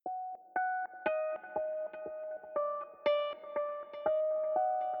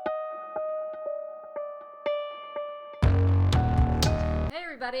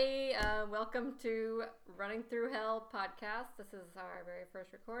everybody. Welcome to Running Through Hell podcast. This is our very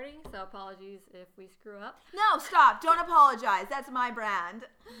first recording, so apologies if we screw up. No, stop. Don't apologize. That's my brand.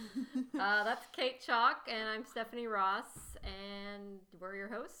 That's Kate Chalk, and I'm Stephanie Ross, and we're your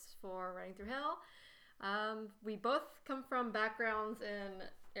hosts for Running Through Hell. We both come from backgrounds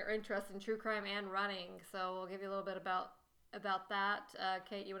in or interest in true crime and running, so we'll give you a little bit about that.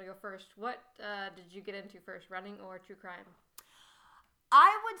 Kate, you want to go first? What did you get into first, running or true crime?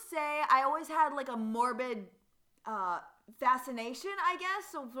 I would say I always had like a morbid fascination, I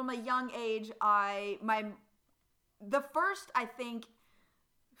guess. So from a young age, the first, I think,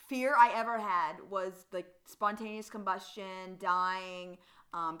 fear I ever had was like spontaneous combustion, dying,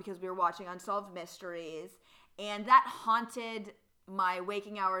 because we were watching Unsolved Mysteries, and that haunted my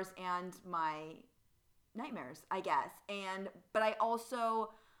waking hours and my nightmares, I guess. But I also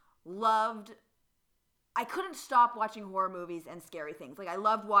I couldn't stop watching horror movies and scary things. Like, I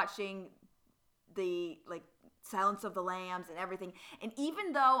loved watching the, like, Silence of the Lambs and everything. And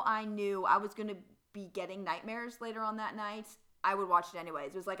even though I knew I was going to be getting nightmares later on that night, I would watch it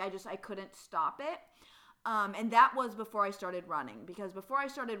anyways. It was like I couldn't stop it. And that was before I started running. Because before I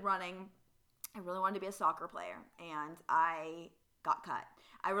started running, I really wanted to be a soccer player. And I got cut.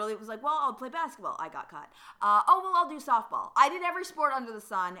 I really was like, well, I'll play basketball. I got cut. I'll do softball. I did every sport under the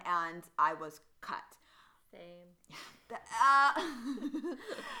sun, and I was cut. Same.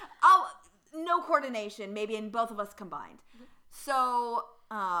 No coordination, maybe in both of us combined. So,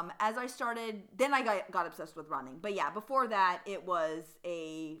 as I started, then I got obsessed with running. But yeah, before that, it was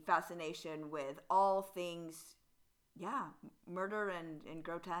a fascination with all things, murder and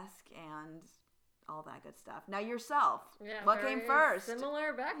grotesque and all that good stuff. Now yourself, what came first?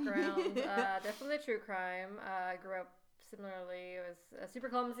 Similar background, definitely true crime. I grew up similarly. I was super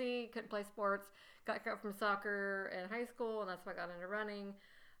clumsy, couldn't play sports, got cut from soccer in high school, and that's why I got into running.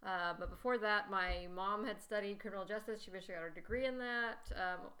 But before that, my mom had studied criminal justice. She eventually got her degree in that.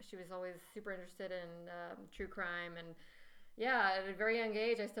 She was always super interested in true crime, and at a very young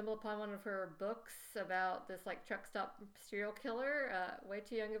age, I stumbled upon one of her books about this like truck stop serial killer, way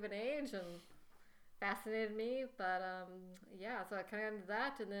too young of an age, and fascinated me. But so I kind of into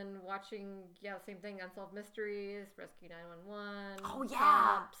that, and then watching the same thing, Unsolved Mysteries, Rescue 911, oh yeah,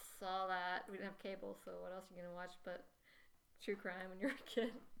 Cops, all that. We didn't have cable, so what else are you gonna watch but true crime when you're a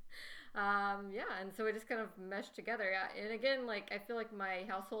kid? And so it just kind of meshed together. And again, like, I feel like my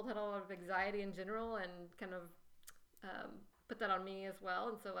household had a lot of anxiety in general, and kind of put that on me as well.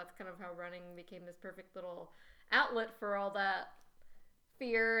 And so that's kind of how running became this perfect little outlet for all that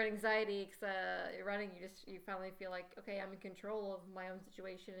fear and anxiety, because running, you finally feel like, okay, I'm in control of my own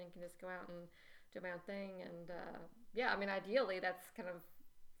situation and can just go out and do my own thing. And ideally that's kind of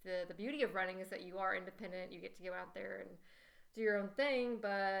the beauty of running, is that you are independent. You get to go out there and do your own thing,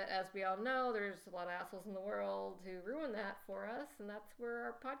 but as we all know, there's a lot of assholes in the world who ruin that for us, and that's where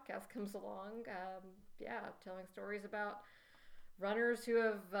our podcast comes along. Telling stories about runners who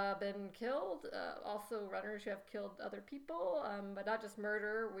have been killed, also runners who have killed other people, but not just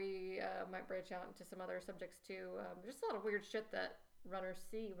murder. We might branch out into some other subjects too. There's a lot of weird shit that runners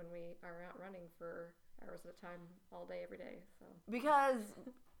see when we are out running for hours at a time, all day, every day. So because,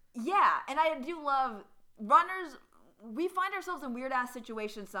 and I do love runners. We find ourselves in weird ass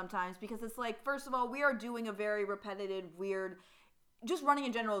situations sometimes, because it's like, first of all, we are doing a very repetitive, weird. Just running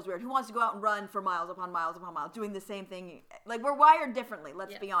in general is weird. Who wants to go out and run for miles upon miles upon miles, doing the same thing? Like, we're wired differently,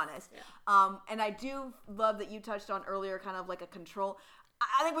 let's be honest. Yeah. And I do love that you touched on earlier kind of like a control.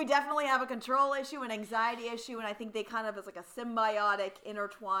 I think we definitely have a control issue, an anxiety issue, and I think they kind of is like a symbiotic,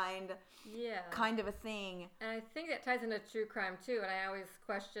 intertwined kind of a thing. And I think that ties into true crime too, and I always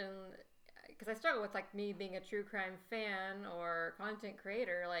question, because I struggle with, like, me being a true crime fan or content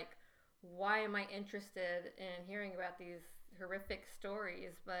creator, like, why am I interested in hearing about these horrific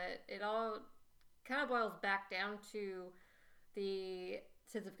stories? But it all kind of boils back down to the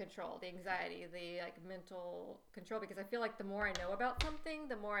sense of control, the anxiety, the, like, mental control, because I feel like the more I know about something,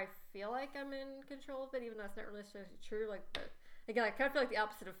 the more I feel like I'm in control of it, even though that's not really necessarily true. Like, but again, I kind of feel like the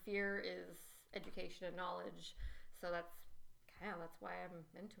opposite of fear is education and knowledge, so that's why I'm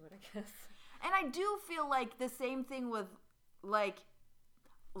into it, I guess. And I do feel like the same thing with, like,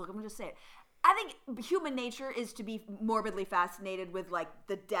 look, I'm going to just say it. I think human nature is to be morbidly fascinated with, like,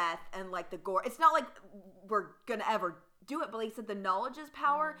 the death and, like, the gore. It's not like we're going to ever do it, but like I said, the knowledge is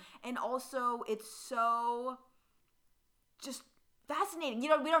power. And also it's so just fascinating. We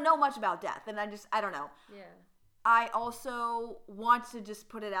don't know much about death. And I don't know. Yeah. I also want to just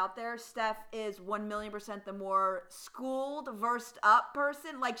put it out there. Steph is 1,000,000% the more schooled, versed up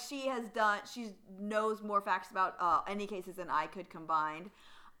person. Like, she knows more facts about any cases than I could combined.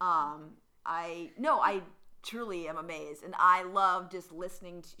 I truly am amazed, and I love just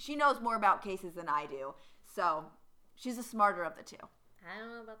listening. She knows more about cases than I do, so she's the smarter of the two. I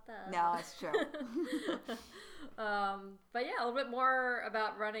don't know about that. No, it's true. But yeah, a little bit more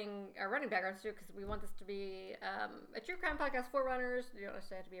about our running backgrounds too, because we want this to be a true crime podcast for runners. You don't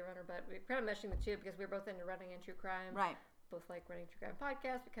necessarily have to be a runner, but we're kind of meshing the two because we're both into running and true crime. Right. Both like running true crime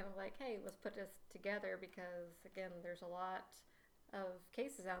podcast. We kind of like, hey, let's put this together because again, there's a lot of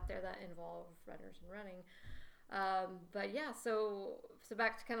cases out there that involve runners and running. But yeah, so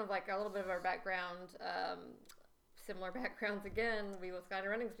back to kind of like a little bit of our background. Similar backgrounds again. We both got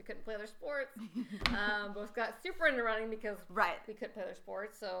into running because we couldn't play other sports. Both got super into running because we couldn't play other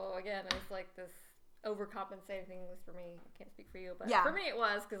sports. So again, it's like this overcompensating thing, at least for me. I can't speak for you, but for me it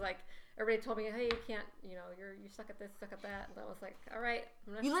was because like everybody told me, hey, you can't, you suck at this, suck at that, and I was like, all right.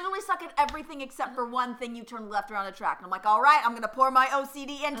 You literally suck at everything except for one thing. You turn left around the track, and I'm like, all right, I'm gonna pour my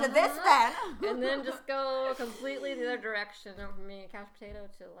OCD into this then, and then just go completely the other direction from being a couch potato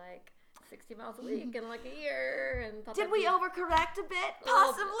to like 60 miles a week in like a year. And did we overcorrect a bit?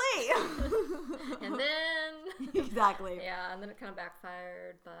 Possibly. And then exactly. Yeah, and then it kind of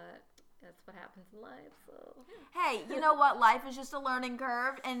backfired, but that's what happens in life. So hey, you know what? Life is just a learning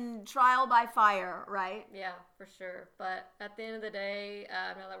curve and trial by fire, right? Yeah, for sure. But at the end of the day,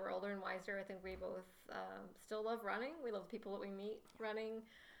 now that we're older and wiser, I think we both still love running. We love the people that we meet running.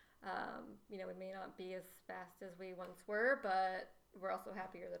 We may not be as fast as we once were, but we're also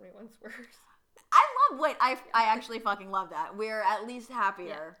happier than we once were. I actually fucking love that. We're at least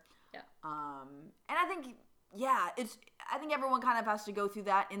happier. Yeah. And I think, I think everyone kind of has to go through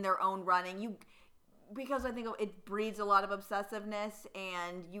that in their own running. Because I think it breeds a lot of obsessiveness,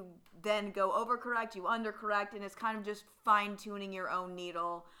 and you then go overcorrect, you undercorrect, and it's kind of just fine tuning your own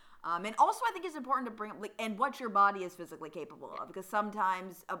needle. And also I think it's important to bring up and what your body is physically capable of, because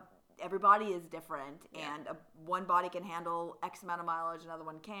sometimes everybody is different, and one body can handle X amount of mileage, another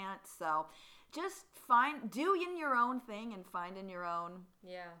one can't. So just do in your own thing and find in your own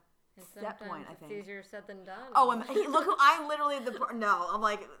and step point, I think. It's easier said than done. Oh, look who I'm literally I'm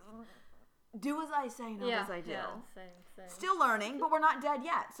like, do as I say, not as I do. Yeah, same. Still learning, but we're not dead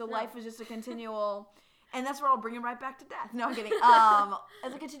yet. So life is just a continual, and that's where I'll bring it right back to death. No, I'm kidding.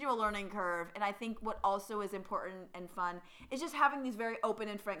 As a continual learning curve. And I think what also is important and fun is just having these very open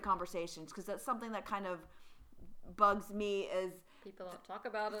and frank conversations, because that's something that kind of bugs me is people don't talk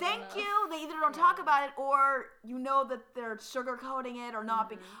about it. Thank enough. you. They either don't talk about it, or that they're sugarcoating it or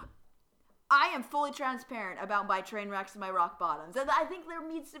not. I am fully transparent about my train wrecks and my rock bottoms, and I think there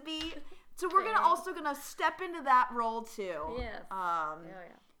needs to be. So we're gonna step into that role too. Yes.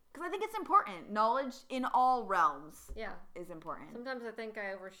 Because I think it's important. Knowledge in all realms is important. Sometimes I think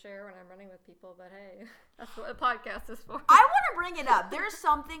I overshare when I'm running with people, but hey, that's what a podcast is for. I want to bring it up. There's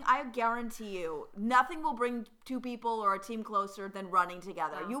something, I guarantee you, nothing will bring two people or a team closer than running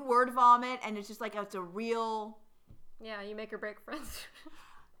together. You word vomit, and it's just like, it's a real... Yeah, you make or break friends.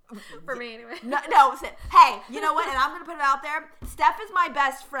 For me, anyway. No, hey, you know what? And I'm going to put it out there. Steph is my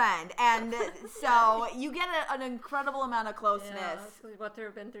best friend. And so you get an incredible amount of closeness. Yeah, what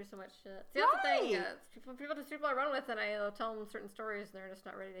they've been through so much shit. See, that's the thing. People I run with, and I'll tell them certain stories, and they're just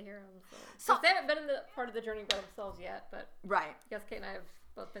not ready to hear them. So they haven't been in the part of the journey by themselves yet. But I guess Kate and I have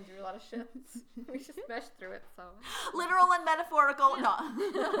both been through a lot of shit. We just meshed through it. So literal and metaphorical. No.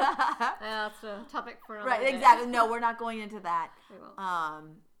 That's a topic for another day. Exactly. No, we're not going into that. We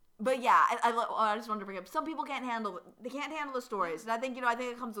won't. But yeah, I just wanted to bring up, some people can't handle the stories. And I think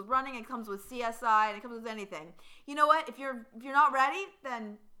it comes with running, it comes with CSI, and it comes with anything. You know what? If you're not ready,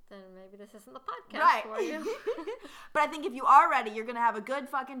 then maybe this isn't the podcast for you. But I think if you are ready, you're going to have a good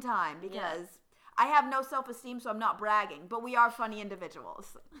fucking time, because I have no self-esteem, so I'm not bragging, but we are funny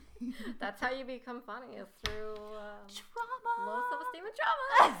individuals. That's how you become funny, is through trauma. Low self-esteem and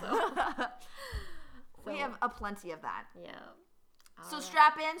trauma. So we have plenty of that. Yeah. So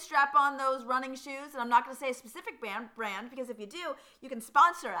strap on those running shoes, and I'm not going to say a specific brand, because if you do, you can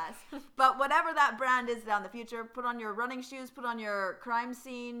sponsor us. But whatever that brand is down the future, put on your running shoes, put on your crime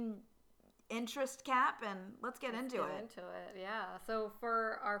scene interest cap, and let's get into it. Yeah. So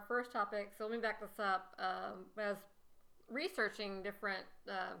for our first topic, so let me back this up. I was researching different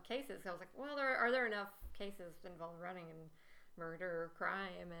cases. I was like, well, are there enough cases involving running and murder or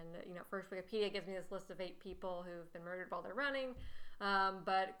crime? And first Wikipedia gives me this list of 8 people who've been murdered while they're running,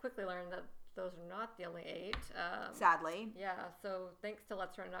 but quickly learned that those are not the only 8. Sadly. Yeah. So thanks to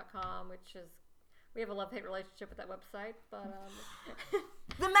Let'sRun.com, which is, we have a love-hate relationship with that website, but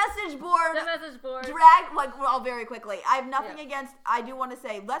the message board. Very quickly. I have nothing against. I do want to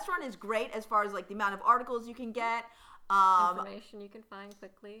say Let's Run is great as far as like the amount of articles you can get. Information you can find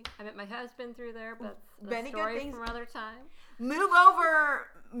quickly. I met my husband through there, but that's many a story good things. from another time. Move over,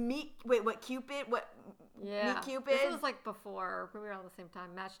 what Cupid? What? Yeah. Meet Cupid? This was like before. We were all at the same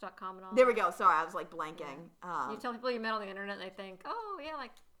time. Match.com and all. There we go. Sorry, I was like blanking. Yeah. You tell people you met on the internet, and they think, oh yeah,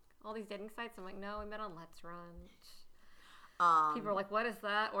 like all these dating sites. I'm like, no, we met on Let's Run. People are like, what is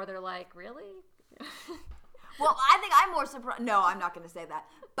that? Or they're like, really? Well, I think I'm more surprised. No, I'm not going to say that.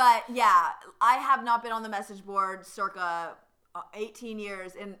 But yeah, I have not been on the message board circa 18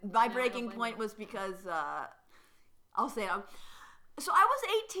 years. And my breaking point was because, I'll say it. So I was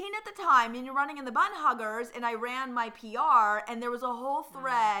 18 at the time, and you're running in the Bun Huggers, and I ran my PR, and there was a whole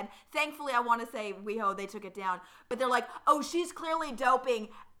thread. Thankfully, I want to say, they took it down. But they're like, oh, she's clearly doping.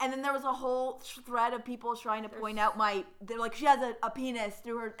 And then there was a whole thread of people trying to point out they're like, she has a penis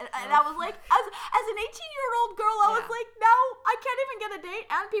through her. And I was like, as an 18-year-old girl, I was like, no, I can't even get a date.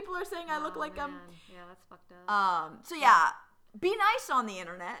 And people are saying I look like them. Yeah, that's fucked up. So yeah, be nice on the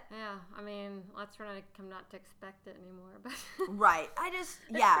internet. Yeah, I mean, let's try to come not to expect it anymore. But right. It's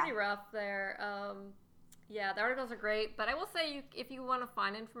pretty rough there. Yeah, the articles are great. But I will say, if you want to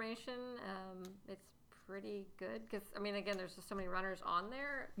find information, it's pretty good because I mean, again, there's just so many runners on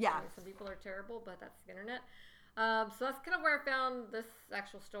there. Yeah, I mean, some people are terrible, but that's the internet. So that's kind of where I found this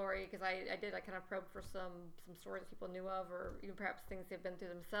actual story because I kind of probed for some stories that people knew of, or even perhaps things they've been through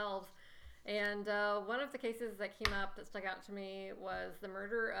themselves. And one of the cases that came up that stuck out to me was the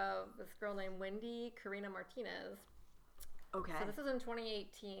murder of this girl named Wendy Karina Martinez. Okay. So this was in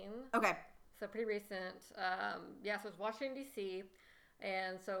 2018. Okay. So pretty recent. So it's Washington D.C.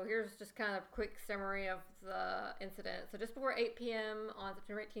 And so here's just kind of a quick summary of the incident. So just before 8 p.m. on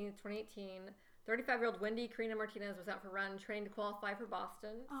September 18th, 2018, 35-year-old Wendy Karina Martinez was out for a run, training to qualify for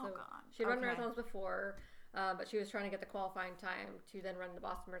Boston. Oh, so God. She'd run marathons before, but she was trying to get the qualifying time to then run the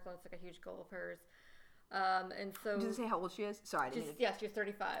Boston Marathon. It's like a huge goal of hers. And so... Did you say how old she is? Sorry. She's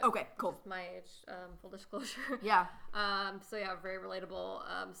 35. Okay, cool. Just my age, full disclosure. Yeah. So yeah, very relatable.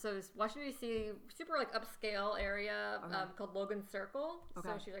 So it's Washington, D.C., super like upscale area called Logan Circle. Okay.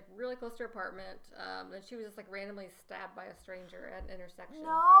 So she's like really close to her apartment. And she was just like randomly stabbed by a stranger at an intersection.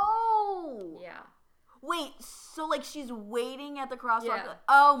 No! Yeah. Wait, so like she's waiting at the crosswalk? Yeah.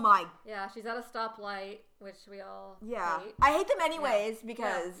 Oh my. Yeah, she's at a stoplight, which we all hate. I hate them anyways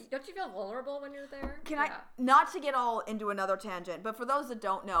because... Yeah. Don't you feel vulnerable when you're there? Not to get all into another tangent, but for those that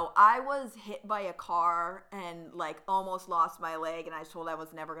don't know, I was hit by a car and like almost lost my leg, and I was told I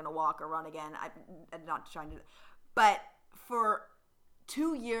was never going to walk or run again. I'm not trying to... But for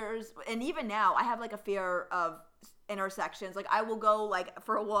 2 years, and even now, I have like a fear of intersections. Like I will go like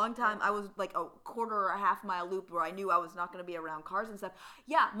for a long time I was like a quarter or a half mile loop where I knew I was not going to be around cars and stuff.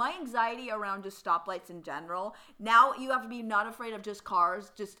 Yeah, my anxiety around just stoplights in general. Now you have to be not afraid of just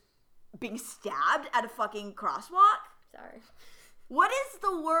cars just being stabbed at a fucking crosswalk. Sorry. What is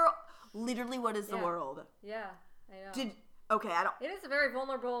the world? Literally, what is the world? Yeah, I know. It is very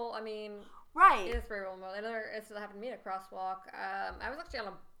vulnerable. I mean, right. It is very vulnerable. Another incident happened to me at a crosswalk. I was actually on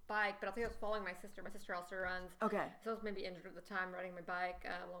a bike, but I think I was following my sister. My sister also runs. Okay. So I was maybe injured at the time riding my bike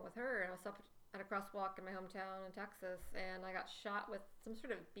along with her, and I was up at a crosswalk in my hometown in Texas, and I got shot with some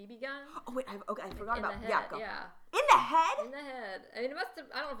sort of BB gun. Oh wait, I forgot about the head. Go. Yeah. In the head? In the head. I mean, it must have.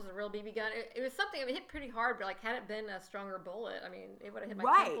 I don't know if it was a real BB gun. It was something. I mean, it hit pretty hard, but like had it been a stronger bullet, I mean, it would have hit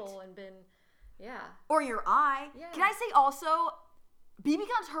my temple and been, or your eye. Yeah. Can I say also? BB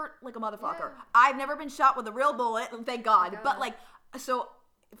guns hurt like a motherfucker. Yeah. I've never been shot with a real bullet, thank God. But like, so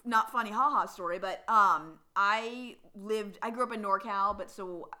not funny, haha story, but I grew up in NorCal, but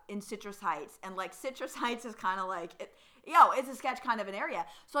so in Citrus Heights, and like Citrus Heights is kind of like, it's a sketch kind of an area.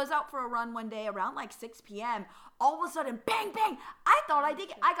 So I was out for a run one day around like 6 p.m. All of a sudden, bang, bang! I thought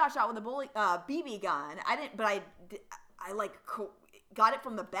I got shot with a BB gun. I didn't, but I like got it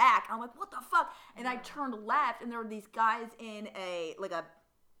from the back. I'm like, what the fuck? And I turned left, and there were these guys in a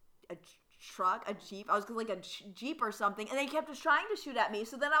truck, a Jeep. I was like a Jeep or something, and they kept just trying to shoot at me.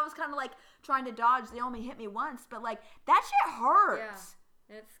 So then I was kind of like trying to dodge. They only hit me once, but like that shit hurts.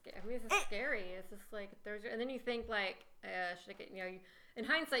 Yeah, it's scary. It's just like and then you think like, should I get in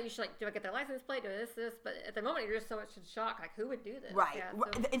hindsight, you should like, do I get their license plate? Do this? But at the moment, you're just so much in shock. Like, who would do this? Right. Yeah,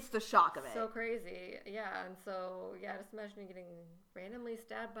 so, it's the shock of it. So crazy. Yeah. And so, just imagine you getting randomly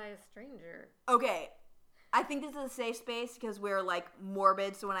stabbed by a stranger. Okay. I think this is a safe space because we're like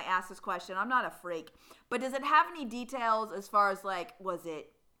morbid. So when I ask this question, I'm not a freak. But does it have any details as far as like, was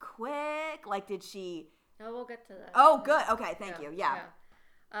it quick? Like, did she... Oh, we'll get to that. Oh, good. Okay. Thank you. Yeah.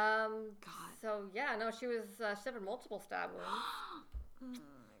 God. So, she suffered multiple stab wounds. Oh my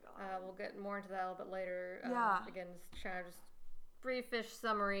God. We'll get more into that a little bit later. Again, just trying to briefish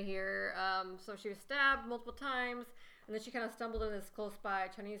summary here. So she was stabbed multiple times, And then she kind of stumbled in this close by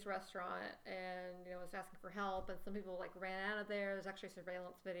Chinese restaurant and, was asking for help. And some people, like, ran out of there. There's actually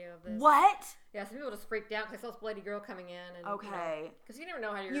surveillance video of this. What? Yeah, some people just freaked out because they saw this bloody girl coming in. And, okay. Because you never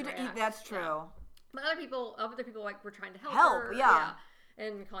know how you're going to react. That's true. Yeah. But other people, like, were trying to help her. Yeah.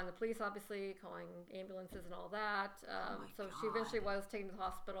 And calling the police, obviously, calling ambulances and all that. So she eventually was taken to the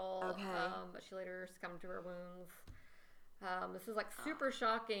hospital. Okay. But she later succumbed to her wounds. This is like super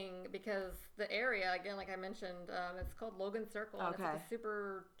shocking because the area, again, like I mentioned, it's called Logan Circle. And it's like a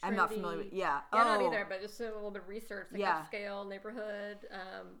super trendy, I'm not familiar with Yeah, not either, but just a little bit of research. Like upscale neighborhood.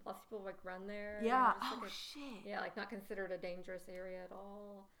 Lots of people like run there. Yeah. Shit. Yeah, like not considered a dangerous area at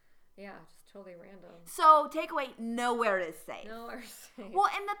all. Yeah, just totally random. So, takeaway, nowhere is safe. Nowhere is safe. Well,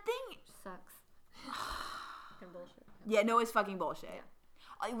 and the thing... sucks. Fucking bullshit. Yeah, no, it's fucking bullshit.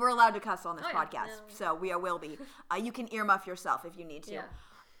 Yeah. We're allowed to cuss on this podcast, Yeah. so we will be. You can earmuff yourself if you need to.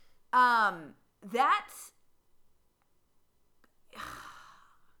 Yeah. That's...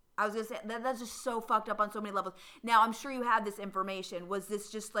 I was going to say, that's just so fucked up on so many levels. Now, I'm sure you had this information. Was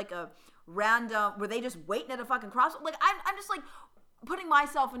this just like a random... Were they just waiting at a fucking crosswalk? Like, I'm just like... putting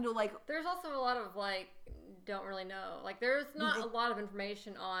myself into like... There's also a lot of like, don't really know. Like there's not a lot of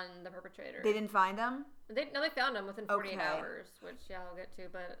information on the perpetrator. They didn't find him? They found him within 48 hours, which I'll get to.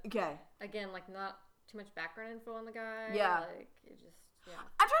 But again, like not too much background info on the guy. Yeah. Like it just,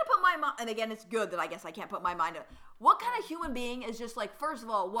 I'm trying to put my mind, and again, it's good that I guess I can't put my mind to what kind of human being is just like, first of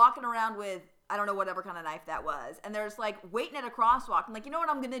all, walking around with, I don't know, whatever kind of knife that was. And there's like waiting at a crosswalk. I'm like, you know what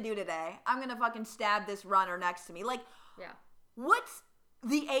I'm going to do today? I'm going to fucking stab this runner next to me. Like, what's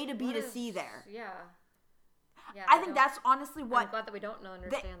the A to B to C there? Yeah. I think that's honestly what... I'm glad that we don't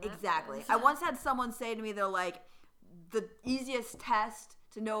understand that. Exactly. I once had someone say to me, they're like, the easiest test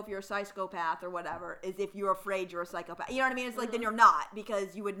to know if you're a psychopath or whatever is if you're afraid you're a psychopath. You know what I mean? It's like, then you're not,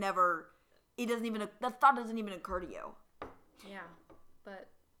 because you would never... that thought doesn't even occur to you. Yeah. But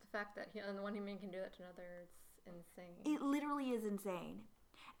the fact that one human can do that to another, it's insane. It literally is insane.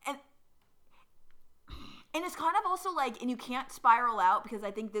 And it's kind of also like, and you can't spiral out, because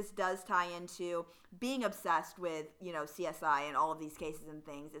I think this does tie into being obsessed with, CSI and all of these cases and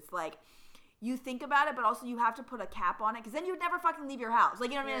things. It's like, you think about it, but also you have to put a cap on it, because then you'd never fucking leave your house.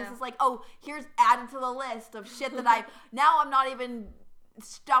 Like, you know what I mean? It's just like, oh, here's added to the list of shit that now I'm not even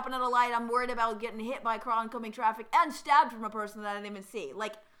stopping at a light. I'm worried about getting hit by oncoming traffic and stabbed from a person that I didn't even see.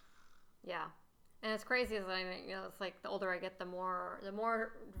 Like, yeah. And it's crazy, is it's like the older I get, the more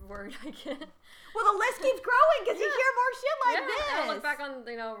worried I get. Well, the list keeps growing because you hear more shit like this. I look back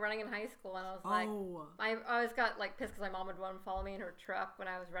on running in high school, and I was like, I always got like pissed because my mom would want to follow me in her truck when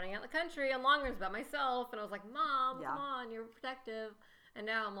I was running out in the country on long runs by myself, and I was like, Mom, come on, you're protective. And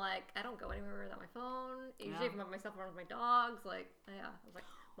now I'm like, I don't go anywhere without my phone. Usually, if I'm by myself, I'm with my dogs. Like, I was like,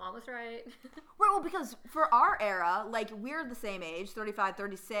 Mom was right. Well, because for our era, like, we're the same age, 35,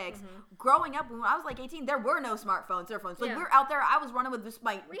 36. Mm-hmm. Growing up, when I was like 18, there were no smartphones or phones. Like, we were out there, I was running with just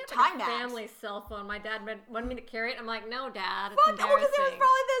my Timex. Like a family cell phone. My dad wanted me to carry it. I'm like, no, Dad, it's embarrassing. Because it was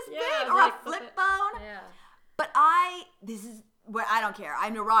probably this big. Or like, a flip phone. Yeah. But this is what I don't care.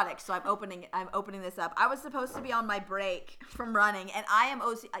 I'm neurotic, so I'm opening this up. I was supposed to be on my break from running, and I am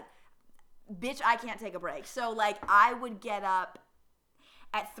bitch, I can't take a break. So, like, I would get up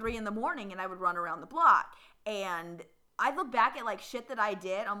at 3 a.m. and I would run around the block. And I look back at like shit that I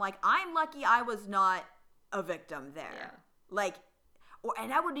did. I'm like, I'm lucky I was not a victim there. Yeah. Like,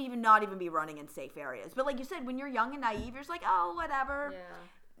 and I would not even be running in safe areas. But like you said, when you're young and naive, you're just like, oh, whatever.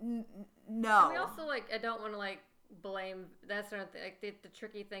 Yeah. No. And we also like, I don't want to like blame. That's not like the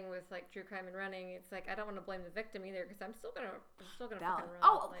tricky thing with like true crime and running. It's like I don't want to blame the victim either, because I'm still gonna fucking run.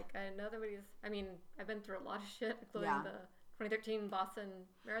 Oh. Like I know that I've been through a lot of shit, including the 2013 Boston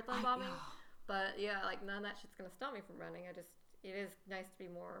Marathon bombing. But yeah, like none of that shit's gonna stop me from running. It is nice to be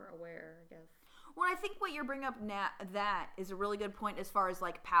more aware, I guess. Well, I think what you're bringing up that is a really good point as far as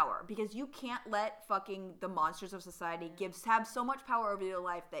like power, because you can't let fucking the monsters of society have so much power over your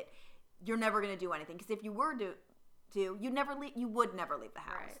life that you're never gonna do anything. Because if you were to, you would never leave the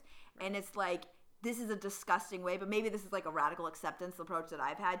house. Right. And it's like, this is a disgusting way, but maybe this is like a radical acceptance approach that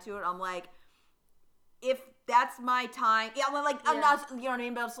I've had to it. I'm like, if that's my time, I'm not, you know what I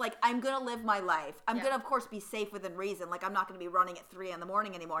mean? But it's like, I'm going to live my life. I'm going to, of course, be safe within reason. Like, I'm not going to be running at 3 a.m.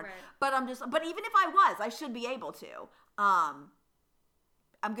 anymore. Right. But but even if I was, I should be able to. I'm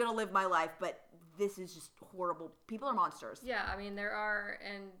going to live my life, but this is just horrible. People are monsters. Yeah, I mean, there are,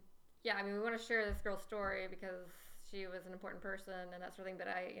 and yeah, I mean, we want to share this girl's story because she was an important person and that sort of thing. But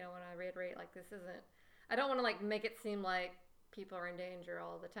when I reiterate, like, I don't want to, like, make it seem like people are in danger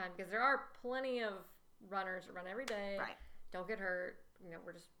all the time, because there are plenty of runners that run every day. Right. Don't get hurt.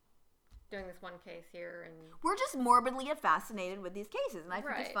 We're just doing this one case here, and we're just morbidly fascinated with these cases, and I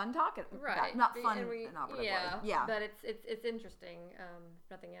think it's fun talking. Right, not fun, not yeah. But it's interesting. If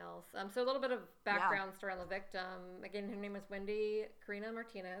nothing else. So a little bit of background story on the victim. Again, her name was Wendy Karina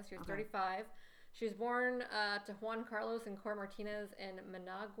Martinez. She was 35. She was born to Juan Carlos and Cora Martinez in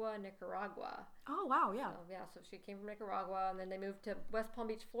Managua, Nicaragua. Oh, wow, yeah. So she came from Nicaragua, and then they moved to West Palm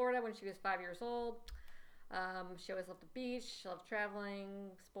Beach, Florida when she was 5 years old. She always loved the beach. She loved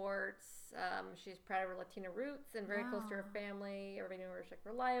traveling, sports. She's proud of her Latina roots and very close to her family. Everybody knew her as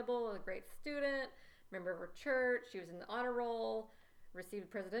reliable, a great student, member of her church. She was in the honor roll, received a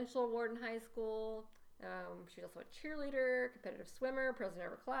presidential award in high school. She was also a cheerleader, competitive swimmer, president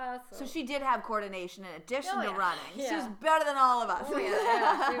of her class. So she did have coordination in addition to running. Yeah. She was better than all of us. Oh,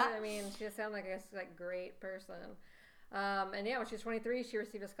 yeah. She just sounded like a great person. When she was 23, she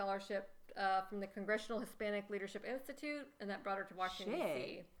received a scholarship from the Congressional Hispanic Leadership Institute, and that brought her to Washington,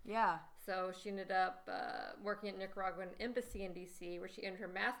 D.C. Yeah. So she ended up working at Nicaraguan Embassy in D.C., where she earned her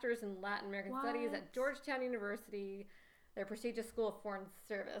master's in Latin American Studies at Georgetown University, their prestigious school of foreign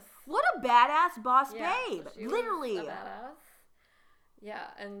service. What a badass boss babe. So Literally. Was a badass. Yeah,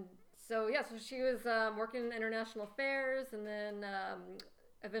 and so she was working in international affairs, and then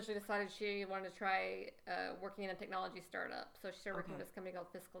eventually decided she wanted to try working in a technology startup. So she started working with this company called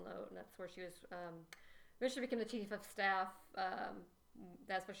Fiscal Note, and that's where she was eventually became the chief of staff.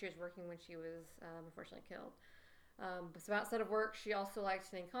 That's where she was working when she was unfortunately killed. So outside of work, she also liked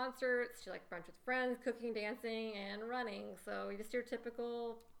attending concerts. She liked brunch with friends, cooking, dancing, and running. So just your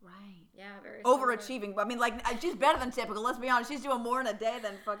typical, very overachieving. But I mean, like, she's better than typical. Let's be honest. She's doing more in a day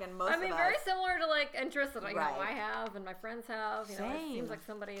than fucking most of us. Very similar to like interests that I have and my friends have. You know, it seems like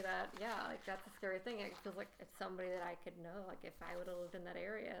somebody that like that's a scary thing. It feels like it's somebody that I could know. Like if I would have lived in that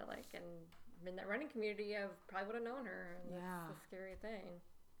area, like and in that running community, I probably would have known her. And that's a scary thing.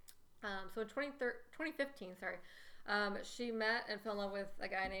 So in 2015, she met and fell in love with a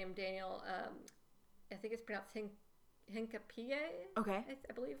guy named Daniel. I think it's pronounced Hincapie. Okay.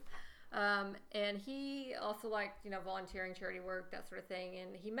 I believe. And he also liked, volunteering, charity work, that sort of thing.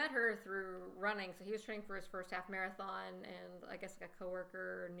 And he met her through running. So he was training for his first half marathon, and I guess like a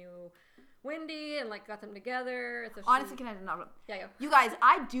coworker knew Wendy and like got them together. And so honestly, can I not? Yeah. You guys,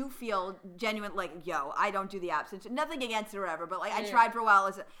 I do feel genuine. Like, I don't do the absence. Nothing against it or whatever, but like I tried for a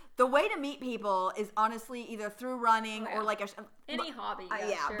while. The way to meet people is honestly either through running or like any hobby.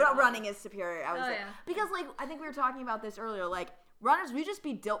 But running is superior. I would say because like I think we were talking about this earlier. Like runners, we just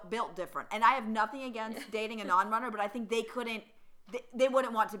be built different, and I have nothing against dating a non-runner, but I think they couldn't. They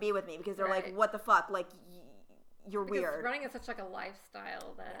wouldn't want to be with me because they're like, what the fuck, like. You're weird. Running is such like a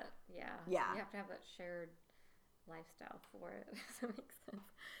lifestyle that you have to have that shared lifestyle for it. Does that make sense?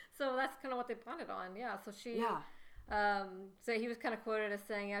 So that's kind of what they bonded on. Yeah. So she. So he was kind of quoted as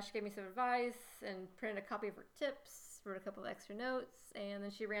saying, she gave me some advice and printed a copy of her tips, wrote a couple of extra notes, and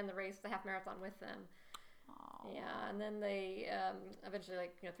then she ran the race, the half marathon with them. Aww. Yeah, and then they eventually,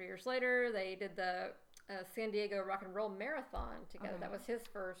 3 years later, they did the San Diego Rock and Roll Marathon together. That was his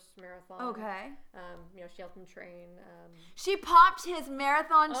first marathon. Okay. She helped him train. She popped his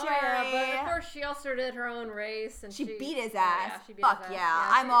marathon cherry. Yeah, but of course she also did her own race, and she beat his ass. She beat Fuck his ass.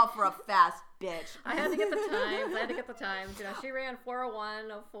 yeah. I'm all for a fast bitch. I had to get the times. She ran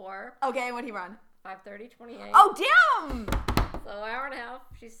 4:01:04. Okay, what'd he run? 5:30:28. Oh damn! So an hour and a half.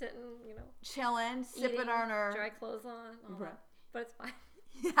 She's sitting, chilling, sipping on her dry clothes on. But it's fine.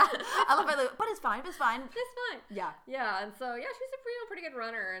 Yeah, I love it. But it's fine. It's fine. Yeah. Yeah, and so she's a pretty good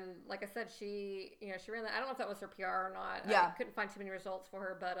runner, and like I said, she ran that. I don't know if that was her PR or not. Yeah. I couldn't find too many results for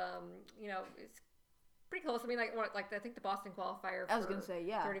her, but it's pretty close. I mean, I think the Boston qualifier. I was gonna say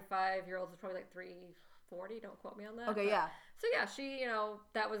 35-year-olds is probably like 3:40. Don't quote me on that. Okay, So she,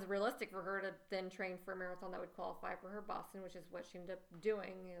 that was realistic for her to then train for a marathon that would qualify for her Boston, which is what she ended up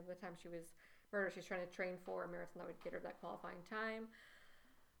doing. The time she was murdered, she's trying to train for a marathon that would get her that qualifying time.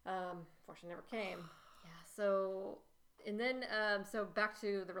 Fortunately never came. So and then so back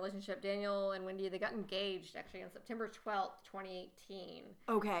to the relationship. Daniel and Wendy, they got engaged actually on September 12th, 2018.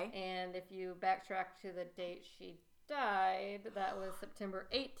 Okay. And if you backtrack to the date she died, that was September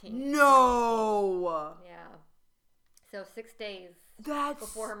 18th. No. Yeah. So 6 days That's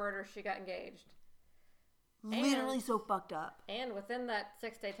before her murder, she got engaged. Literally so fucked up. And within that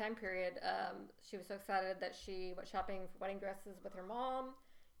 6-day time period, she was so excited that she went shopping for wedding dresses with her mom.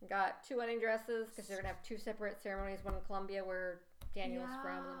 Got 2 wedding dresses because they're going to have 2 separate ceremonies, one in Colombia where Daniel's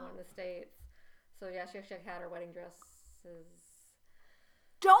from and then one in the States. So she actually had her wedding dresses.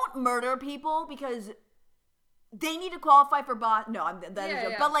 Don't murder people because They need to qualify for boss. No, that is Yeah,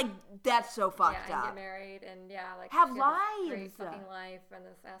 joke. yeah. But like that's so fucked Yeah, and up. get married, and like Have she had this great lives. fucking life, and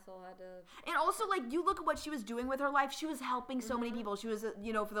this asshole had to. And also, like, you look at what she was doing with her life. She was helping so many people. She was,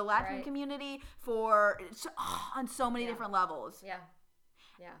 for the Latin Right. community, on so many different levels. Yeah,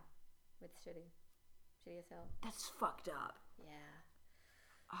 yeah, it's shitty as hell. That's fucked up. Yeah.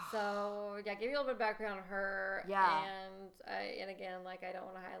 So yeah, give you a little bit of background on her. Yeah. And again, like I don't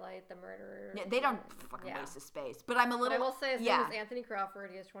want to highlight the murderer. Yeah, they don't fucking waste the space. But I'm a little. But I will say his name is Anthony Crawford.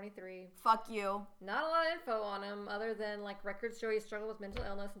 He is 23. Fuck you. Not a lot of info on him, other than like records show he struggled with mental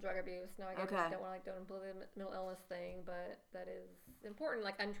illness and drug abuse. Now I guess I don't want to don't employ the mental illness thing, but that is important.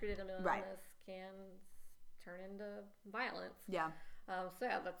 Like untreated mental illness can turn into violence. Yeah. So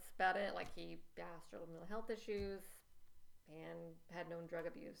yeah, that's about it. Like he struggled with mental health issues and had known drug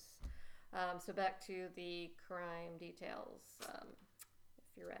abuse. So back to the crime details,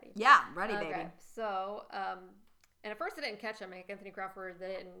 if you're ready. Yeah, ready, okay. baby. So, and at first I didn't catch him. Like Anthony Crawford,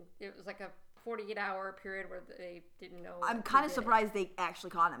 it was like a 48-hour period where they didn't know. I'm kind of surprised they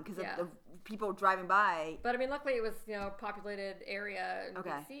actually caught him because of the people driving by. But I mean, luckily it was populated area in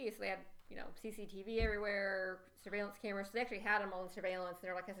DC, so they had CCTV everywhere, surveillance cameras. So they actually had him on surveillance. And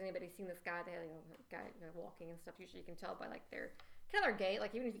they're like, has anybody seen this guy? They had a guy walking and stuff. Usually you can tell by like their gait.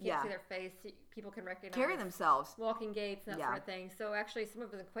 Like even if you can't see their face, people can recognize. Carry themselves. Walking gaits and that sort of thing. So actually some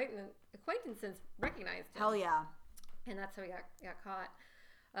of his acquaintances recognized him. Hell yeah. And that's how he got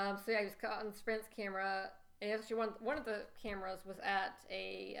caught. So yeah, he was caught on the surveillance camera. And actually, one of the cameras was at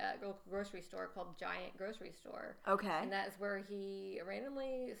a local grocery store called Giant Grocery Store. Okay. And that is where he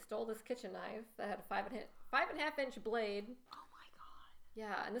randomly stole this kitchen knife that had a 5.5-inch blade. Oh my god.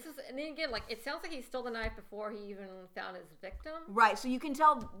 Yeah, and then again, like it sounds like he stole the knife before he even found his victim. Right. So you can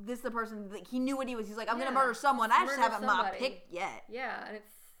tell the person like he knew what he was. He's like, I'm gonna murder someone. I just haven't picked yet. Yeah, and it's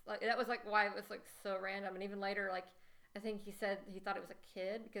like that was like why it was like so random. And even later, like. I think he said he thought it was a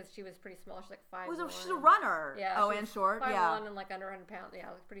kid because she was pretty small. She's like 5'1". She's a runner. Yeah. Oh, and short. 5'1" and like under 100 pounds. Yeah,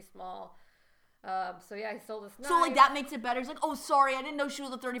 like pretty small. So yeah, he sold this knife. So like that makes it better. He's like, oh, sorry, I didn't know she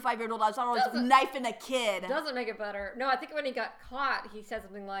was a 35-year-old. I thought it was knifing a kid. Doesn't make it better. No, I think when he got caught, he said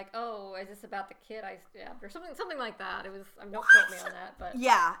something like, "Oh, is this about the kid I stabbed?" or something like that. It was. Don't quote me on that, but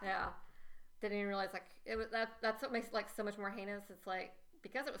yeah. Didn't even realize like it was that. That's what makes it like so much more heinous. It's like.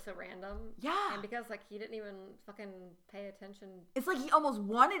 Because it was so random. Yeah. And because, like, he didn't even fucking pay attention. It's like he almost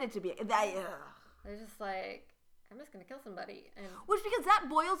wanted it to be. It's just like, I'm just going to kill somebody. And which, because that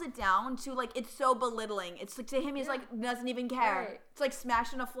boils it down to, like, it's so belittling. It's like, to him, he's like, doesn't even care. Right. It's like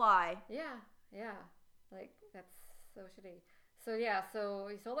smashing a fly. Yeah. Like, that's so shitty. So, yeah, so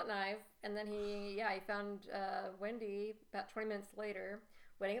he sold that knife. And then he found Wendy about 20 minutes later,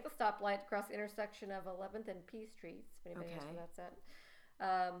 waiting at the stoplight across the intersection of 11th and P Streets. If anybody knows where that's at.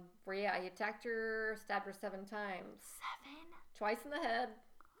 Where he attacked her, stabbed her 7 times. 7? Twice in the head,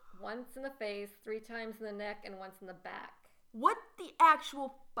 once in the face, 3 times in the neck, and once in the back. What the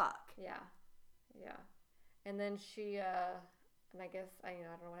actual fuck? Yeah. And then she, and I guess, I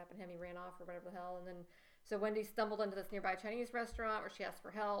don't know what happened to him. He ran off or whatever the hell. And then, so Wendy stumbled into this nearby Chinese restaurant where she asked for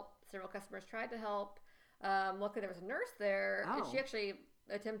help. Several customers tried to help. Luckily, there was a nurse there. And she actually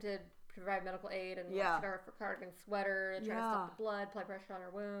attempted to provide medical aid and scarf for cardigan sweater and try to stop the blood, apply pressure on her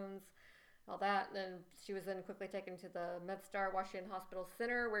wounds, all that. And then she was then quickly taken to the MedStar Washington Hospital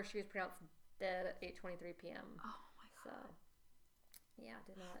Center where she was pronounced dead at 8:23 p.m. Oh my god. So, yeah,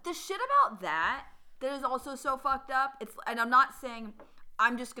 did not. The shit about that is also so fucked up. And I'm not saying,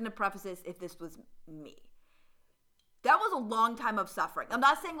 I'm just gonna preface this if this was me. That was a long time of suffering. I'm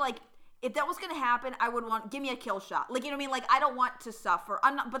not saying like. If that was going to happen, I would give me a kill shot. Like, you know what I mean? Like, I don't want to suffer.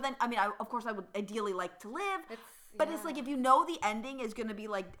 I'm not, but then, I mean, of course I would ideally like to live. It's like, if you know the ending is going to be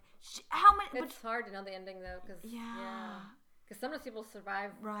like, how many? It's hard to know the ending, though, because, because sometimes people survive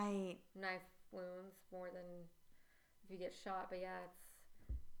knife wounds more than if you get shot. But yeah,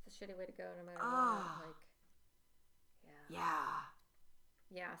 it's a shitty way to go no matter what. Like,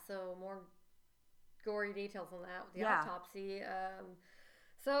 yeah, so more gory details on that with the autopsy.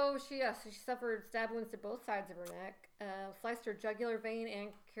 So she suffered stab wounds to both sides of her neck, sliced her jugular vein and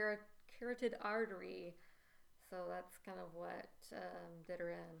carotid artery. So that's kind of what did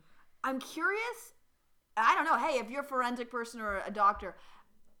her in. I'm curious. I don't know. Hey, if you're a forensic person or a doctor,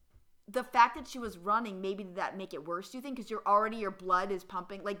 the fact that she was running, maybe did that make it worse, do you think? Because your blood is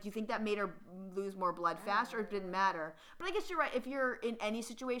pumping. Like, do you think that made her lose more blood faster, or it didn't matter? But I guess you're right. If you're in any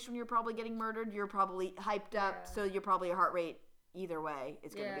situation, you're probably getting murdered. You're probably hyped up, so you're probably a heart rate. Either way,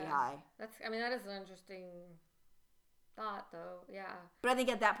 it's going to be high. That is an interesting thought, though. Yeah. But I think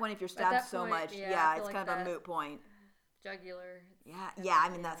at that point, if you're stabbed so much, it's like kind of a moot point. Jugular. Yeah. I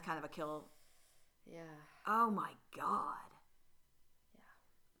mean, that's kind of a kill. Yeah. Oh my God.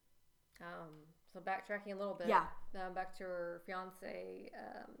 Yeah. So backtracking a little bit. Yeah. Back to her fiance,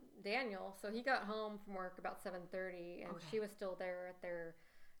 Daniel. So he got home from work about 7:30, and she was still there at their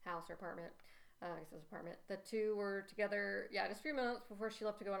house or apartment. I guess it was apartment. The two were together, just a few minutes before she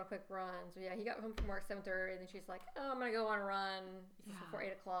left to go on a quick run. So he got home from work 7:30, and then she's like, "Oh, I'm gonna go on a run just before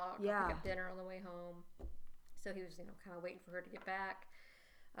 8:00. I'll pick up dinner on the way home." So he was, kind of waiting for her to get back,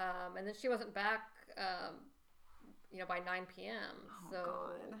 and then she wasn't back, by 9 p.m.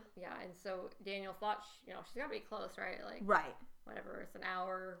 God. And so Daniel thought, she's got to be close, right? Like, right. Whatever, it's an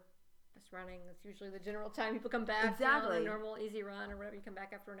hour. Just running. It's usually the general time people come back. Exactly. A normal easy run or whatever. You come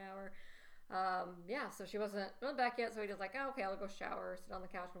back after an hour. So she wasn't back yet. So he was like, "Oh, okay, I'll go shower, sit on the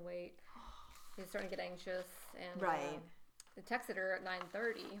couch and wait." He's starting to get anxious, and right. He texted her at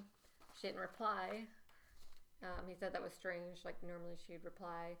 9:30. She didn't reply. He said that was strange. Like normally she'd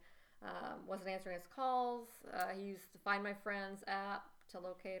reply. Wasn't answering his calls. He used the Find My Friends app to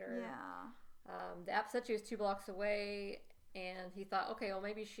locate her. Yeah. The app said she was 2 blocks away, and he thought, okay, well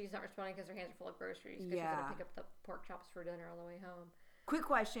maybe she's not responding because her hands are full of groceries. Because she's gonna pick up the pork chops for dinner on the way home. Quick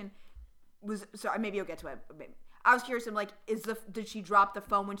question. Maybe you'll get to it. I was curious. I'm like, did she drop the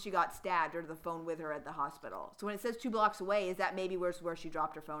phone when she got stabbed, or the phone with her at the hospital? So when it says 2 blocks away, is that maybe where she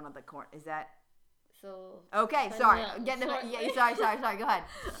dropped her phone on the corner? Is that? So okay, sorry. Sorry. Go ahead.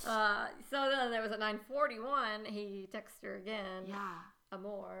 So then there was at 9:41. He texted her again. Yeah.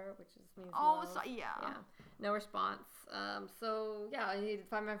 Amor, which means love. Yeah. No response. He'd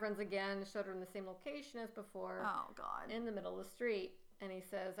Find My Friends again. Showed her in the same location as before. Oh God. In the middle of the street, and he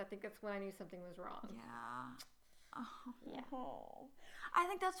says, "I think that's when I knew something was wrong." Yeah. Oh. Yeah. I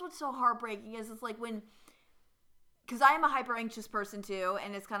think that's what's so heartbreaking is it's like when. Because I am a hyper anxious person too,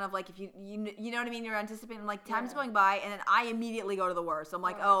 and it's kind of like if you know what I mean. You're anticipating like time's going by, and then I immediately go to the worst. I'm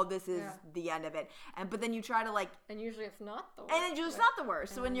like, this is the end of it. But then you try to like, and usually it's not the worst. And it's not the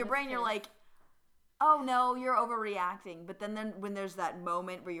worst. So in your brain, you're like, oh no, you're overreacting. But then when there's that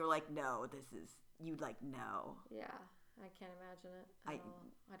moment where you're like, no, no. Yeah, I can't imagine it.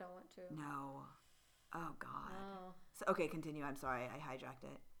 I don't want to. No. Oh God. No. So, okay, continue. I'm sorry, I hijacked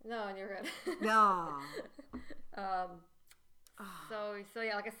it. No, and you're good. No. So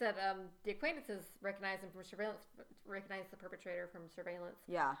like I said, the acquaintances recognized him from surveillance, recognized the perpetrator from surveillance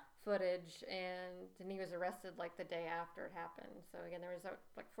footage, and he was arrested like the day after it happened. So again, there was a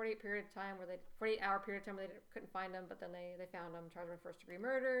 48 hour period of time where they couldn't find him, but then they found him, charged him with first degree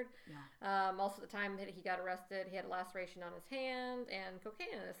murder. Yeah. Also, the time that he got arrested, he had a laceration on his hand and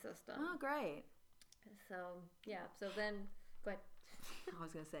cocaine in his system. Oh, great. So so then go ahead. I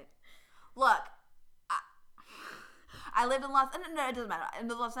was gonna say, look. I lived in no, it doesn't matter. In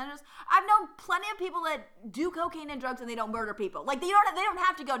Los Angeles, I've known plenty of people that do cocaine and drugs and they don't murder people. Like they don't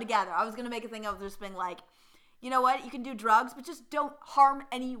have to go together. I was gonna make a thing of just being like, you know what? You can do drugs, but just don't harm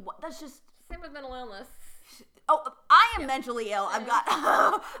anyone. That's just same with mental illness. Oh, I am mentally ill. I've got,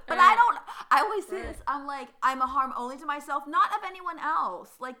 but I always say this. I'm like, I'm a harm only to myself, not of anyone else.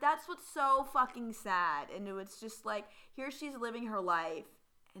 Like that's what's so fucking sad. And it's just like here she's living her life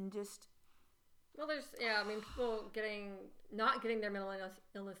and just. Well, there's people not getting their mental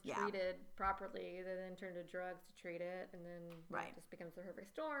illness treated properly. They then turn to drugs to treat it, and then it just becomes a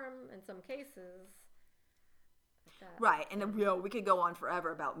perfect storm in some cases. Like that. Right, and we could go on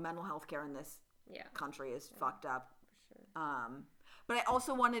forever about mental health care in this country is fucked up. For sure. But I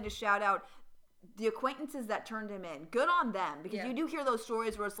also wanted to shout out the acquaintances that turned him in. Good on them, because you do hear those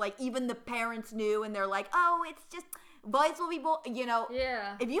stories where it's like even the parents knew, and they're like, "Oh, it's just." Boys will be,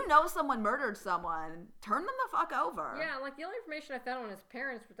 Yeah. If you know someone murdered someone, turn them the fuck over. Yeah, like the only information I found on his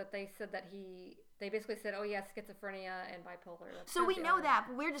parents was that they said that they basically said, oh, he has schizophrenia and bipolar. So we know that,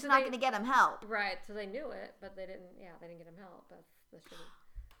 but we're just not going to get him help. Right, so they knew it, but they didn't get him help. That's the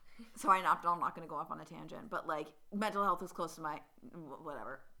shitty. Sorry, I'm not going to go off on a tangent, but like mental health is close to my,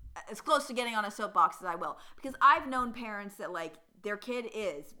 whatever. As close to getting on a soapbox as I will. Because I've known parents that like, their kid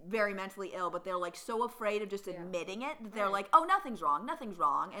is very mentally ill, but they're like so afraid of just admitting it that they're like, oh, nothing's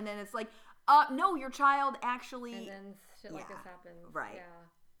wrong. And then it's like, no, your child actually. And then shit like this happens. Right.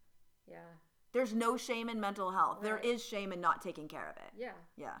 Yeah. There's no shame in mental health. Right. There is shame in not taking care of it.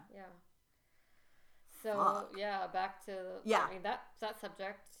 Yeah. So, back to that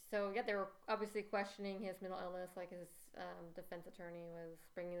subject. So, they were obviously questioning his mental illness, like his defense attorney was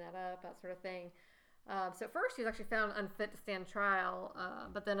bringing that up, that sort of thing. So at first he was actually found unfit to stand trial,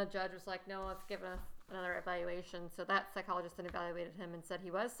 but then a judge was like, no, let's give another evaluation. So that psychologist then evaluated him and said he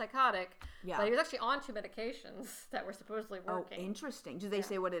was psychotic, but he was actually on 2 medications that were supposedly working. Oh, interesting. Did they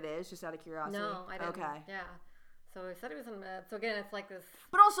say what it is, just out of curiosity? No, I didn't. Okay. Yeah. So he said he was in meds. So again, it's like this.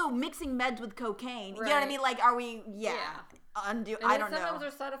 But also mixing meds with cocaine. You know what I mean? Like, are we? Yeah. And I don't know. Sometimes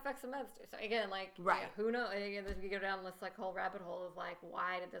there's side effects of meds too. So again, like, right? Who knows? Again, we go down this like whole rabbit hole of like,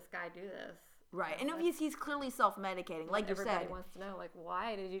 why did this guy do this? Right. And he's clearly self-medicating, like you said. Everybody wants to know, like,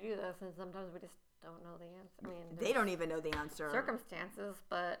 why did you do this? And sometimes we just don't know the answer. I mean, they don't even know the answer. Circumstances,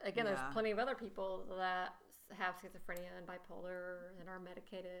 but again, there's plenty of other people that have schizophrenia and bipolar and are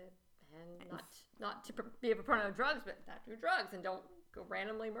medicated and not to be a proponent of drugs, but not do drugs and don't go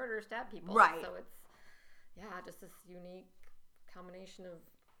randomly murder or stab people. Right. So it's just this unique combination of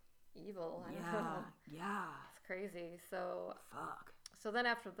evil. I don't know. Yeah. It's crazy. So fuck. So then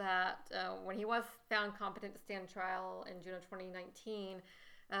after that, when he was found competent to stand trial in June of 2019,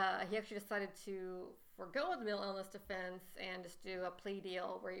 he actually decided to forgo the mental illness defense and just do a plea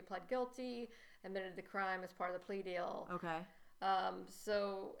deal where he pled guilty, admitted the crime as part of the plea deal. Okay.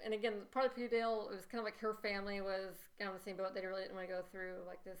 So, and again, part of the plea deal, it was kind of like her family was kind of on the same boat. They really didn't want to go through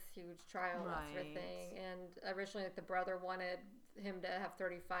like this huge trial, that sort of thing. And originally, like the brother wanted him to have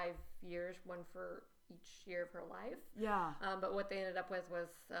 35 years, one for each year of her life. Yeah. But what they ended up with was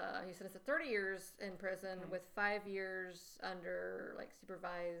he sentenced to 30 years in prison with 5 years under like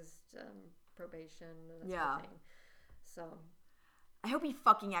supervised probation and that sort of thing. So I hope he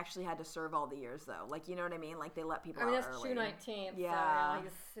fucking actually had to serve all the years though. Like, you know what I mean? Like they let people out early. That's June 19th. Yeah.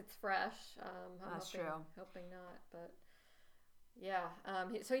 So it's fresh. That's true. Hoping not, but yeah.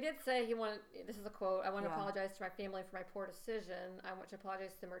 So he did say he wanted, this is a quote, "I want to apologize to my family for my poor decision. I want to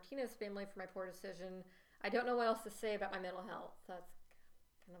apologize to the Martinez family for my poor decision. I don't know what else to say about my mental health." That's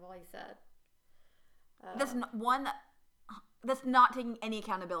kind of all he said. That's not taking any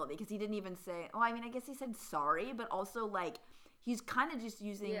accountability because he didn't even say, I mean, I guess he said sorry, but also like he's kind of just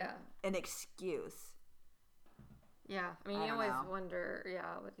using an excuse. Yeah. I mean, you always wonder,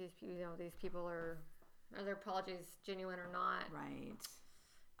 what these people are their apologies genuine or not? Right.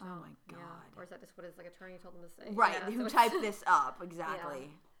 Oh my God. Yeah. Or is that just what his like attorney told him to say? Right. Who typed this up?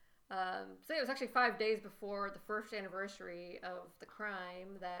 Exactly. So it was actually 5 days before the first anniversary of the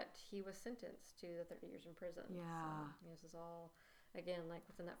crime that he was sentenced to the 30 years in prison. Yeah. So this is all, again, like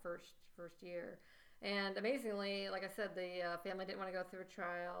within that first year. And amazingly, like I said, the family didn't want to go through a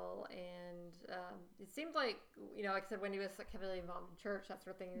trial, and it seemed like, like I said, Wendy was like heavily involved in church, that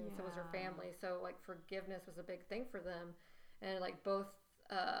sort of thing, and so was her family. So like forgiveness was a big thing for them, and like both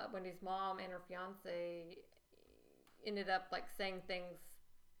Wendy's mom and her fiance ended up like saying things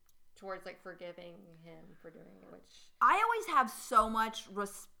towards like forgiving him for doing it, which I always have so much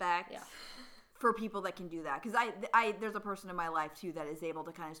respect. For people that can do that, because I there's a person in my life too that is able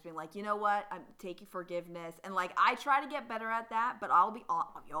to kind of just be like, you know what, I'm taking forgiveness, and like I try to get better at that. But I'll be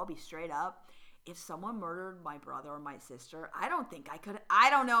straight up. If someone murdered my brother or my sister, I don't think I could.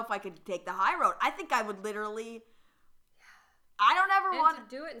 I don't know if I could take the high road. I think I would literally. I don't ever want to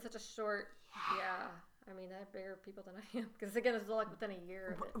do it in such a short. I mean, I have bigger people than I am, because again, this is all like within a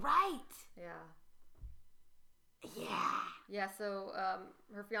year of it. Right. Yeah, so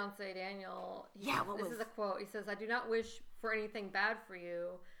her fiance, Daniel, this is a quote. He says, "I do not wish for anything bad for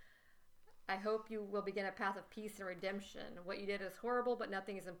you. I hope you will begin a path of peace and redemption. What you did is horrible, but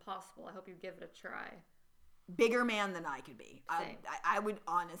nothing is impossible. I hope you give it a try." Bigger man than I could be. I would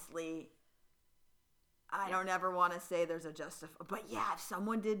honestly, I don't ever want to say there's a but yeah, if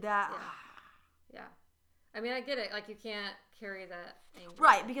someone did that. Yeah. I mean, I get it. Like, you can't carry that anger.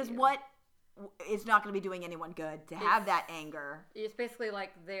 Right, because it's not going to be doing anyone good to have that anger. It's basically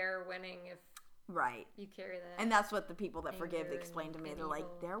like they're winning if you carry that. And that's what the people that forgive explain to me. They're like,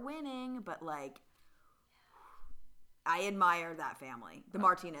 they're winning, but like, I admire that family, the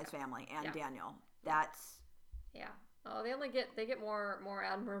Martinez family and Daniel. That's... Yeah. Oh, they get more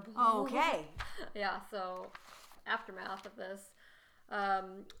admirable. Okay. So aftermath of this.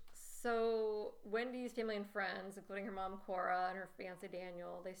 So Wendy's family and friends, including her mom Cora and her fiance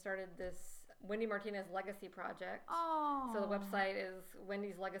Daniel, they started this Wendy Martinez Legacy Project. Oh. So the website is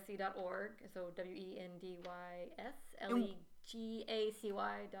wendyslegacy.org. So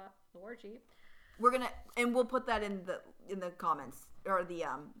WENDYSLEGACY.org. We'll put that in the comments or the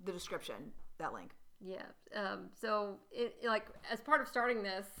description, that link. Yeah. So it like as part of starting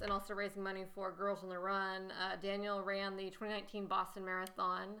this and also raising money for Girls on the Run, Daniel ran the 2019 Boston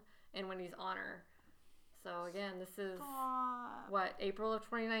Marathon in Wendy's honor. So again, this is April of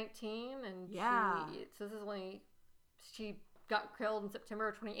 2019, and she got killed in September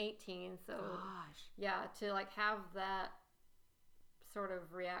of 2018. So to like have that sort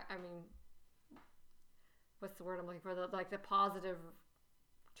of I mean, what's the word I'm looking for? The positive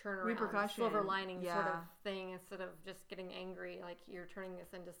turnaround, repercussion, silver lining sort of thing, instead of just getting angry. Like, you're turning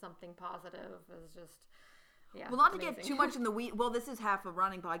this into something positive is just Yeah. Well, not amazing. to get too much in the weed. Well, this is half a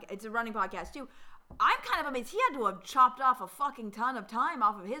running podcast. It's a running podcast too. I'm kind of amazed. He had to have chopped off a fucking ton of time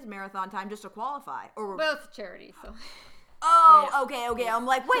off of his marathon time just to qualify. Or both charity, so. Oh, Yeah. okay. I'm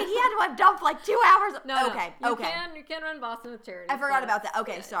like, wait, he had to have dumped like 2 hours. No, okay. You can run Boston with charity. I forgot about that.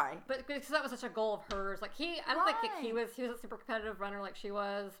 Okay, yeah. sorry. But because that was such a goal of hers, like I don't think he was a super competitive runner like she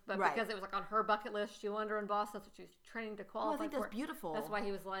was, but because it was like on her bucket list, she wanted to run Boston, so she was training to qualify. I think that's beautiful. That's why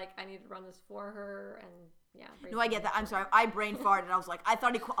he was like, I need to run this for her, and yeah. No, I get that. I'm sorry. I brain farted. I was like, I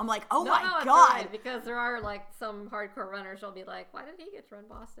thought I'm like, oh no, my it's god. right, because there are like some hardcore runners who'll be like, why did he get to run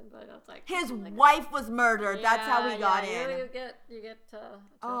Boston? But it's like his wife was murdered. Yeah, that's how he got in. You get to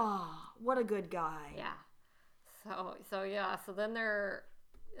oh, what a good guy. Yeah. So then they're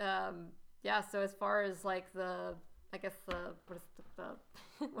so as far as like what is the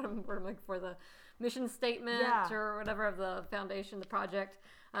what am I looking for, the mission statement or whatever of the foundation, the project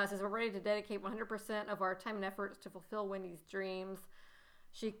says we're ready to dedicate 100% of our time and efforts to fulfill Wendy's dreams.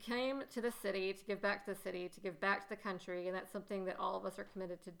 She came to the city to give back to the city, to give back to the country, and that's something that all of us are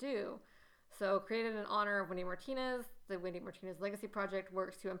committed to do. So created in honor of Wendy Martinez, the Wendy Martinez Legacy Project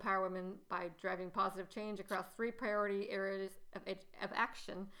works to empower women by driving positive change across 3 priority areas of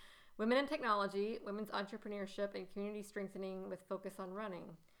action: women in technology, women's entrepreneurship, and community strengthening with focus on running.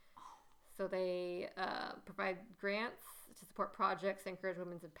 So they provide grants to support projects that encourage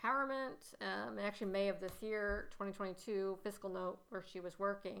women's empowerment. And actually, May of this year, 2022, Fiscal Note, where she was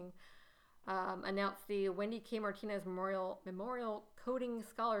working, announced the Wendy K. Martinez Memorial Coding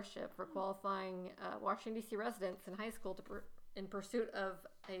Scholarship for qualifying Washington, D.C. residents in high school in pursuit of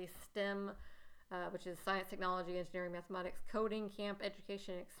a STEM, which is science, technology, engineering, mathematics, coding, camp,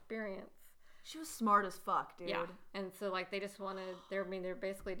 education, experience. She was smart as fuck, dude. Yeah, and so like they just wanted, they're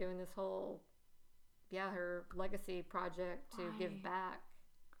basically doing this whole, her legacy project to give back.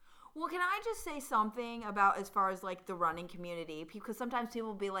 Well, can I just say something about as far as like the running community? Because sometimes people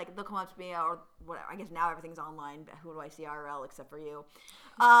will be like, they'll come up to me or whatever. I guess now everything's online. But who do I see IRL except for you?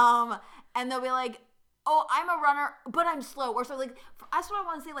 And they'll be like, oh, I'm a runner, but I'm slow. Or so like, that's what I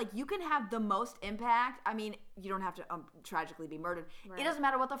want to say. Like, you can have the most impact. I mean, you don't have to tragically be murdered. Right. It doesn't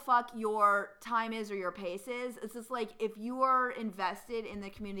matter what the fuck your time is or your pace is. It's just like, if you are invested in the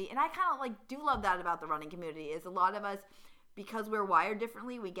community, and I kind of like do love that about the running community, is a lot of us, because we're wired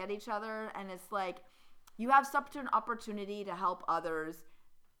differently, we get each other, and it's like, you have such an opportunity to help others.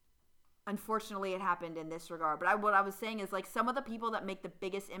 Unfortunately, it happened in this regard. But what I was saying is, like, some of the people that make the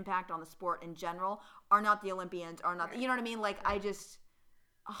biggest impact on the sport in general are not the Olympians, are not, you know what I mean? Like,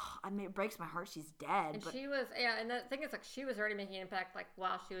 it breaks my heart she's dead. And she was, and the thing is, like, she was already making an impact, like,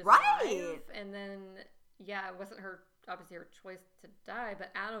 while she was alive. And then, it wasn't obviously her choice to die,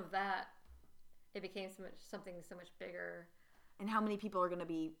 but out of that, it became something so much bigger. And how many people are going to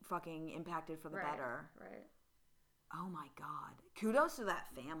be fucking impacted for the better? Right. Oh my God. Kudos to that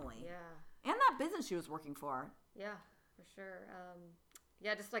family. Yeah. And that business she was working for. Yeah, for sure.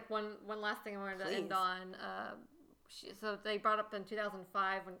 Just like one last thing I wanted to end on. So they brought up in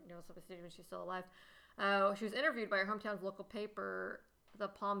 2005 when she's still alive. She was interviewed by her hometown's local paper, the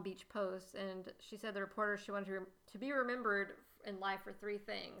Palm Beach Post, and she said the reporter she wanted to be remembered in life for 3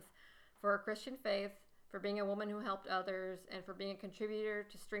 things: for her Christian faith, for being a woman who helped others, and for being a contributor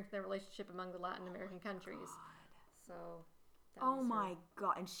to strengthen the relationship among the Latin American countries. God. So, oh my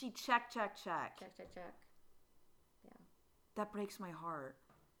God. And she check. Yeah. That breaks my heart.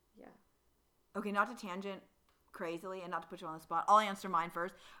 Yeah. Okay, not to tangent crazily and not to put you on the spot. I'll answer mine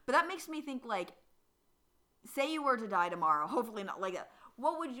first. But that makes me think, like, say you were to die tomorrow, hopefully not like that.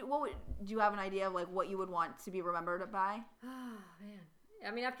 Do you have an idea of like what you would want to be remembered by? Oh, man.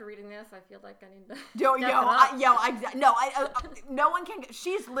 I mean, after reading this, I feel like I need to. No one can.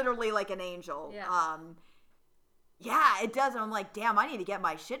 She's literally like an angel. Yeah. It does. I'm like, damn, I need to get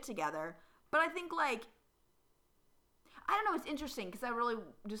my shit together. But I think like, I don't know. It's interesting because I really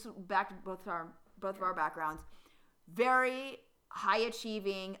just back to both of our backgrounds, very high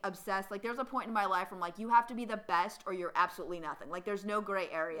achieving, obsessed. Like, there's a point in my life where I'm like, you have to be the best or you're absolutely nothing. Like, there's no gray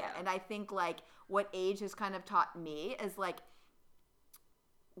area. Yeah. And I think like what age has kind of taught me is like,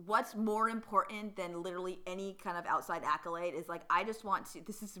 what's more important than literally any kind of outside accolade is like, I just want to,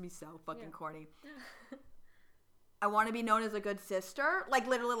 this is to be so fucking corny. I want to be known as a good sister. Like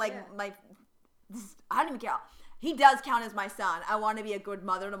literally like I don't even care. He does count as my son. I want to be a good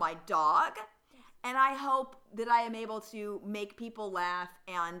mother to my dog. And I hope that I am able to make people laugh,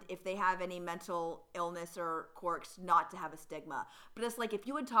 and if they have any mental illness or quirks, not to have a stigma. But it's like, if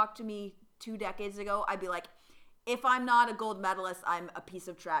you had talked to me 2 decades ago, I'd be like, if I'm not a gold medalist, I'm a piece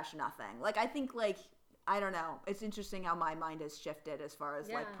of trash, nothing. Like, I think, like, I don't know. It's interesting how my mind has shifted as far as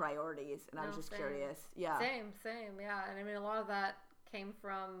like priorities, and I was just curious. Yeah. Same. Yeah, and I mean a lot of that came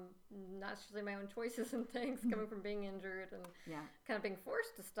from not necessarily my own choices and things, coming from being injured and kind of being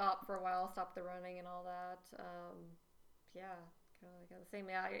forced to stop for a while, stop the running and all that. Kind of like the same.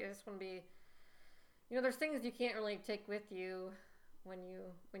 Yeah, I just want to be. There's things you can't really take with you when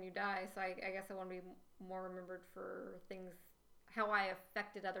you die. So I guess I want to be more remembered for things, how I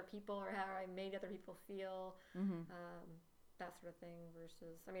affected other people or how I made other people feel, that sort of thing.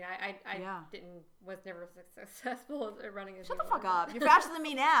 Versus, I mean, I was never successful at running. Shut the fuck up! You're faster than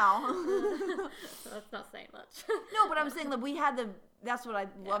me now. That's not saying much. No, but I'm saying that we had that's what I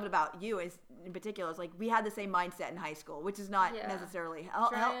loved about you is in particular. Is like we had the same mindset in high school, which is not necessarily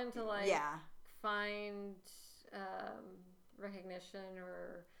trying to find recognition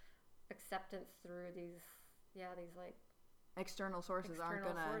or acceptance through these like external sources aren't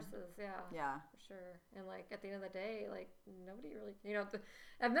gonna for sure. And like at the end of the day, like nobody really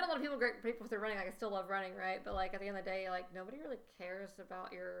I've met a lot of great people through running. Like I still love running, right? But like at the end of the day, like nobody really cares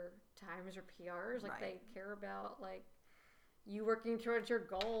about your times or PRs. Like they care about like you working towards your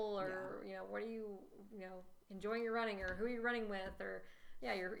goal, or what are you enjoying your running, or who are you running with, or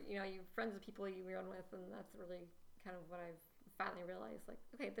you're friends with people you run with. And that's really kind of what I've finally realized, like,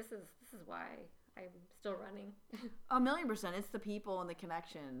 okay, this is why I'm still running. 1,000,000%. It's the people and the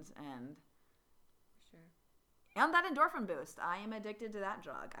connections, and sure, and that endorphin boost. I am addicted to that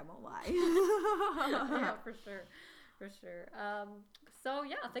drug, I won't lie. Yeah, for sure. So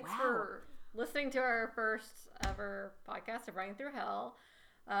yeah, thanks for listening to our first ever podcast of Running Through Hell.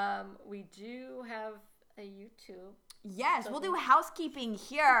 We do have a YouTube. Yes, we'll do housekeeping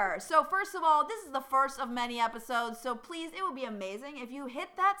here. So first of all, this is the first of many episodes, so please, it would be amazing if you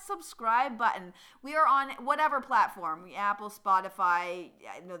hit that subscribe button. We are on whatever platform, Apple, Spotify,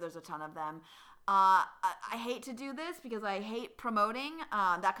 I know there's a ton of them. I hate to do this because I hate promoting.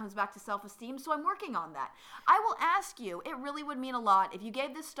 That comes back to self-esteem, so I'm working on that. I will ask you, it really would mean a lot if you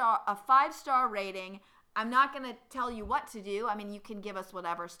gave this a 5-star rating. I'm not going to tell you what to do. I mean, you can give us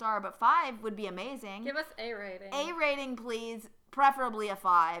whatever star, but 5 would be amazing. Give us a rating. A rating, please. Preferably a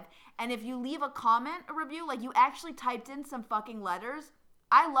 5. And if you leave a comment, a review, like you actually typed in some fucking letters,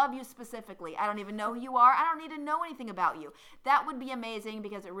 I love you specifically. I don't even know who you are. I don't need to know anything about you. That would be amazing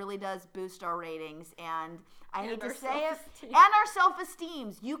because it really does boost our ratings. And I hate to say it. And our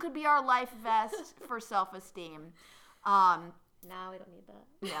self-esteems. You could be our life vest for self-esteem. No, we don't need that.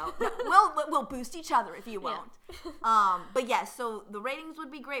 No, we'll boost each other if you won't. But yes, so the ratings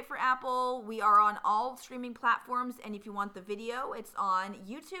would be great for Apple. We are on all streaming platforms, and if you want the video, it's on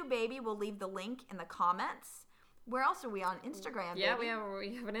YouTube, baby. We'll leave the link in the comments. Where else are we on? Instagram, yeah, baby?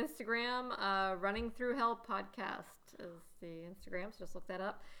 we have an Instagram. Running Through Hell Podcast is the Instagram, so just look that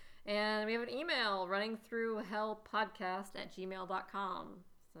up. And we have an email, runningthroughhellpodcast@gmail.com.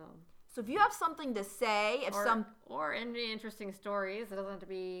 So if you have something to say, or any interesting stories, it doesn't have to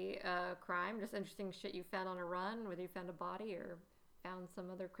be a crime, just interesting shit you found on a run, whether you found a body or found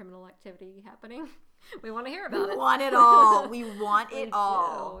some other criminal activity happening, we want to hear about it. We want it all. We want it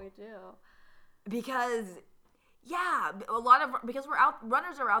all. We do. Because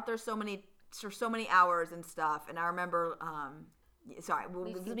runners are out there so many hours and stuff. And I remember, this will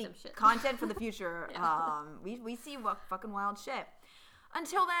be content for the future. We see fucking wild shit.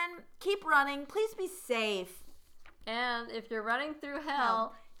 Until then, keep running. Please be safe. And if you're running through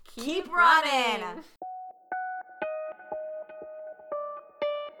hell, keep running.